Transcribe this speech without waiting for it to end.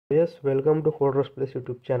Yes, welcome to Coders Plus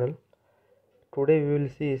YouTube channel. Today we will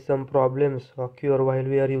see some problems occur while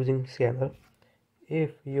we are using scanner. If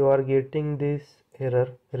you are getting this error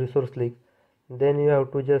resource leak, then you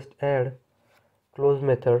have to just add close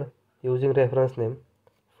method using reference name.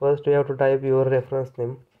 First you have to type your reference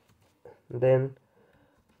name, then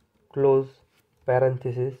close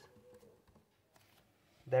parenthesis.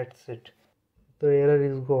 That's it. The error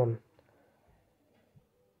is gone.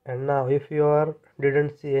 And now if you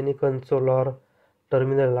didn't see any console or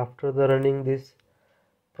terminal after the running this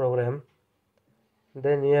program,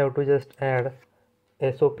 then you have to just add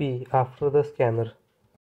SOP after the scanner.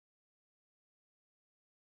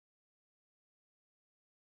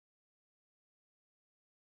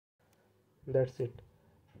 That's it.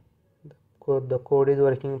 The code is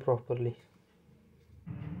working properly.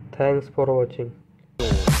 Thanks for watching.